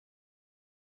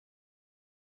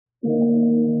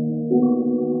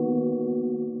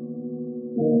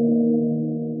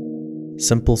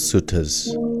Simple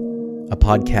Suttas, a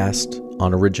podcast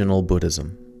on original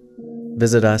Buddhism.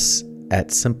 Visit us at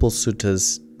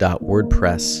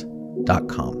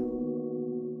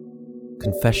simplesuttas.wordpress.com.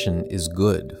 Confession is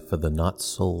good for the not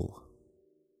soul.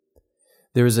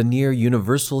 There is a near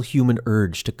universal human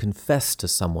urge to confess to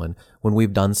someone when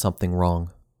we've done something wrong,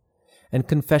 and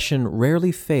confession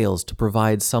rarely fails to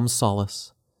provide some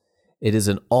solace. It is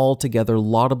an altogether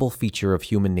laudable feature of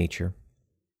human nature.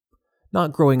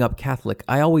 Not growing up Catholic,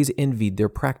 I always envied their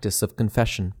practice of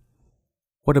confession.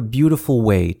 What a beautiful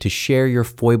way to share your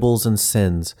foibles and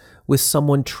sins with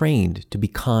someone trained to be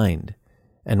kind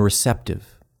and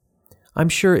receptive. I'm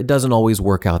sure it doesn't always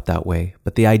work out that way,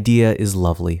 but the idea is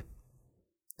lovely.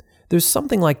 There's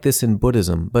something like this in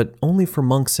Buddhism, but only for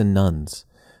monks and nuns.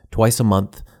 Twice a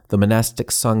month, the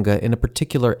monastic sangha in a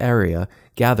particular area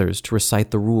gathers to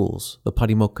recite the rules, the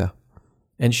patimokkha,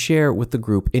 and share with the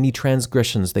group any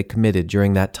transgressions they committed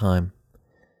during that time.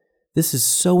 This is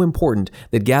so important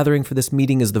that gathering for this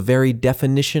meeting is the very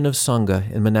definition of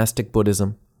sangha in monastic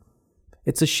Buddhism.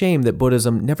 It's a shame that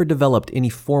Buddhism never developed any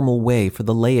formal way for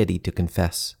the laity to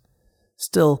confess.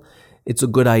 Still, it's a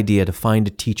good idea to find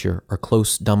a teacher or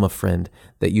close Dhamma friend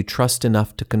that you trust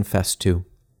enough to confess to.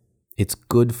 It's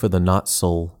good for the not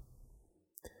soul.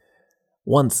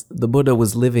 Once, the Buddha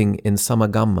was living in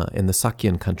Samagamma in the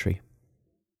Sakyan country.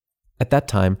 At that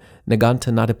time,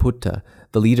 Naganta Nataputta,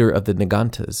 the leader of the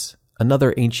Nagantas,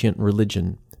 another ancient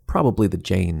religion, probably the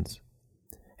Jains,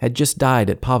 had just died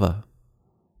at Pava.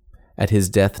 At his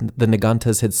death, the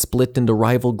Nagantas had split into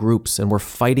rival groups and were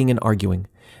fighting and arguing.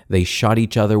 They shot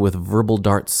each other with verbal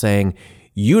darts saying,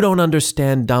 "You don't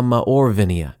understand Dhamma or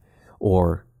Vinaya,"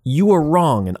 or "You are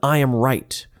wrong and I am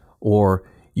right," or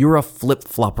 "You're a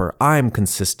flip-flopper, I'm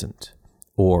consistent,"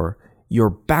 or "You're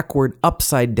backward,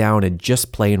 upside down, and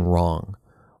just plain wrong,"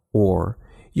 or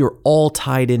 "You're all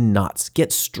tied in knots,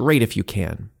 get straight if you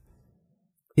can."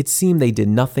 It seemed they did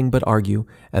nothing but argue,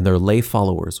 and their lay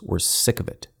followers were sick of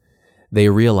it. They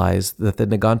realized that the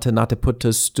Naganta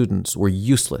Nataputta's students were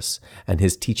useless, and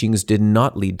his teachings did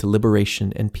not lead to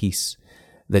liberation and peace,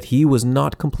 that he was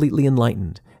not completely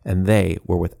enlightened, and they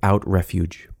were without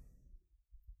refuge.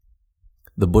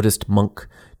 The Buddhist monk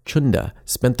Chunda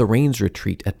spent the rains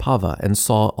retreat at Pava and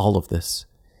saw all of this.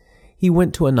 He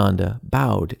went to Ananda,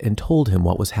 bowed, and told him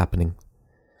what was happening.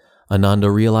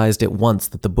 Ananda realized at once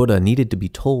that the Buddha needed to be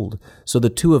told, so the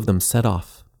two of them set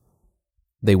off.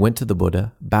 They went to the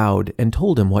Buddha, bowed, and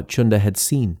told him what Chunda had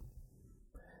seen.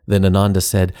 Then Ananda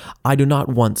said, "I do not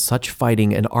want such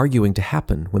fighting and arguing to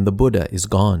happen when the Buddha is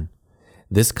gone.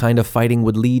 This kind of fighting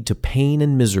would lead to pain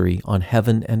and misery on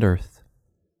heaven and earth."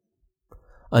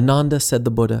 "Ananda," said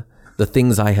the Buddha, "the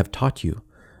things I have taught you,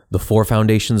 the 4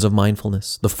 foundations of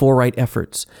mindfulness, the 4 right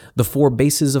efforts, the 4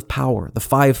 bases of power, the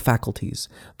 5 faculties,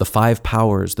 the 5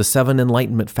 powers, the 7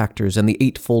 enlightenment factors, and the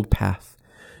 8-fold path.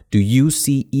 Do you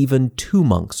see even 2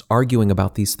 monks arguing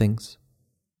about these things?"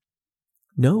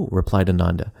 "No," replied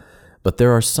Ananda, "but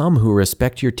there are some who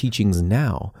respect your teachings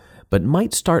now, but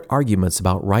might start arguments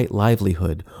about right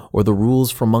livelihood or the rules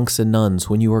for monks and nuns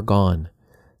when you are gone.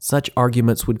 Such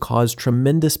arguments would cause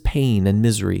tremendous pain and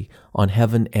misery on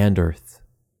heaven and earth."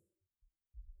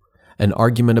 "An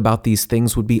argument about these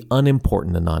things would be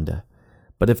unimportant, Ananda.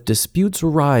 But if disputes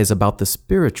arise about the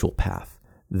spiritual path,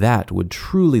 that would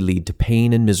truly lead to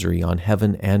pain and misery on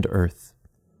heaven and earth."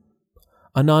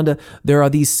 "Ananda, there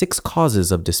are these 6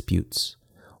 causes of disputes.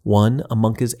 1, a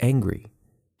monk is angry.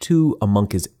 2, a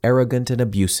monk is arrogant and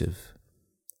abusive.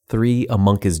 3, a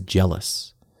monk is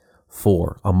jealous.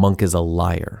 4, a monk is a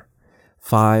liar.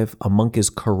 5, a monk is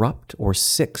corrupt. Or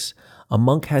 6, a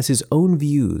monk has his own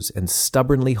views and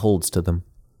stubbornly holds to them.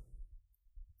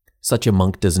 Such a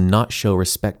monk does not show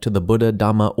respect to the Buddha,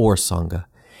 Dhamma, or Sangha.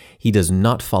 He does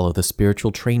not follow the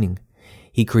spiritual training.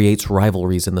 He creates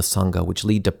rivalries in the Sangha which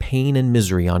lead to pain and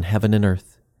misery on heaven and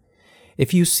earth.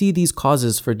 If you see these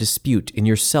causes for dispute in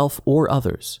yourself or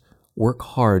others, work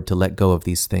hard to let go of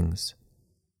these things.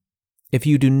 If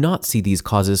you do not see these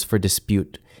causes for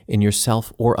dispute in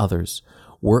yourself or others,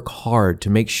 work hard to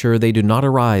make sure they do not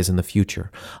arise in the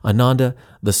future. Ananda,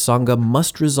 the Sangha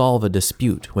must resolve a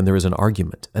dispute when there is an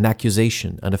argument, an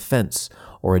accusation, an offense,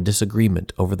 or a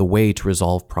disagreement over the way to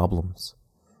resolve problems.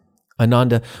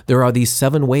 Ananda, there are these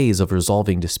 7 ways of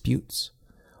resolving disputes.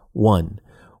 1,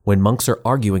 when monks are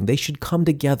arguing, they should come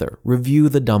together, review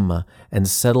the Dhamma, and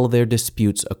settle their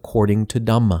disputes according to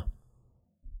Dhamma.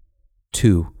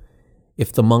 2,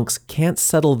 if the monks can't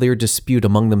settle their dispute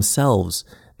among themselves,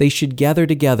 they should gather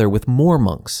together with more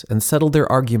monks and settle their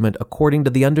argument according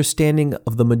to the understanding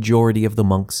of the majority of the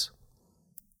monks.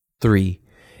 3,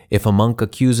 if a monk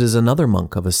accuses another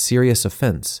monk of a serious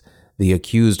offense, The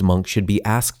accused monk should be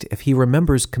asked if he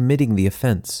remembers committing the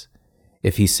offense.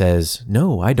 If he says,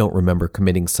 "No, I don't remember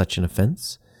committing such an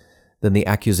offense," then the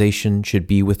accusation should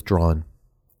be withdrawn.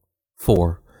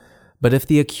 4. But if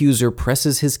the accuser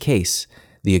presses his case,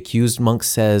 the accused monk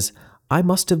says, "I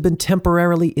must have been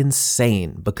temporarily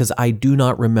insane because I do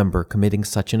not remember committing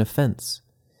such an offense."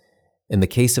 In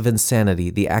the case of insanity,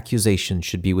 the accusation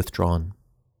should be withdrawn.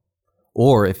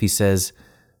 Or if he says,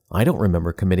 "I don't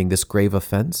remember committing this grave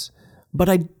offense, but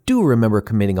I do remember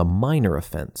committing a minor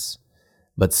offense,"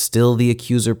 but still the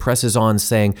accuser presses on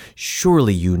saying,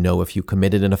 "Surely you know if you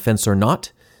committed an offense or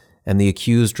not?" And the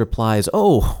accused replies,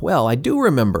 "Oh, well, I do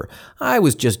remember. I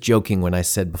was just joking when I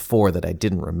said before that I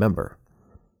didn't remember."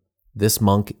 This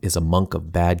monk is a monk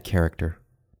of bad character.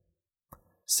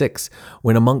 6.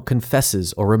 When a monk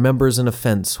confesses or remembers an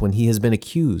offense when he has been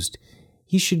accused,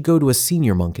 he should go to a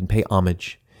senior monk and pay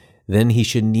homage. Then he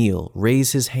should kneel,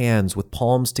 raise his hands with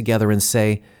palms together and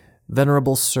say,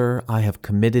 "Venerable sir, I have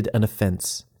committed an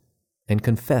offense," and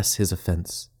confess his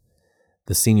offense.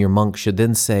 The senior monk should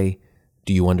then say,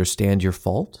 "Do you understand your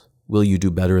fault? Will you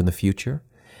do better in the future?"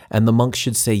 And the monk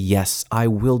should say, "Yes, I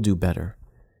will do better."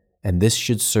 And this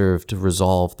should serve to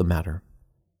resolve the matter.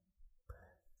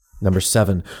 Number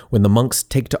 7, when the monks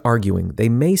take to arguing, they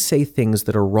may say things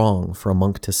that are wrong for a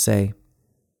monk to say.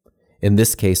 In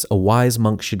this case, a wise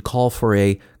monk should call for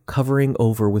a covering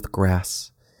over with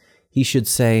grass. He should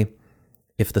say,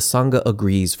 "If the Sangha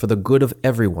agrees for the good of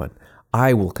everyone,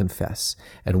 I will confess,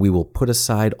 and we will put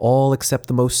aside all except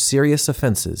the most serious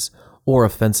offenses or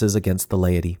offenses against the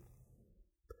laity."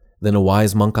 Then a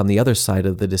wise monk on the other side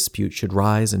of the dispute should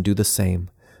rise and do the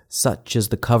same. Such is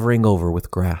the covering over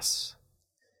with grass.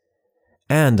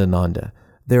 And, Ananda,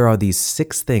 there are these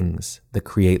 6 things that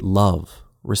create love,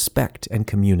 respect, and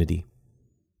community.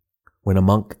 When a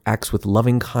monk acts with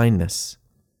loving kindness,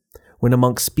 when a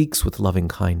monk speaks with loving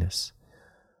kindness,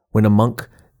 when a monk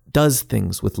does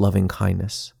things with loving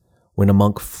kindness, when a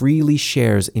monk freely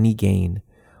shares any gain,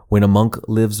 when a monk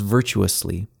lives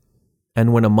virtuously,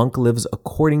 and when a monk lives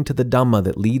according to the Dhamma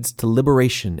that leads to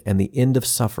liberation and the end of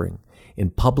suffering, in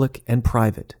public and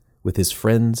private, with his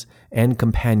friends and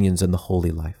companions in the holy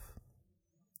life.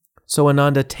 So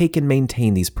Ananda, take and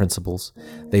maintain these principles.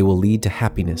 They will lead to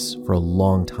happiness for a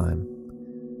long time.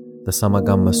 The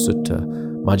Samagamma Sutta,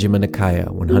 Majjhima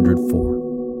Nikaya 104.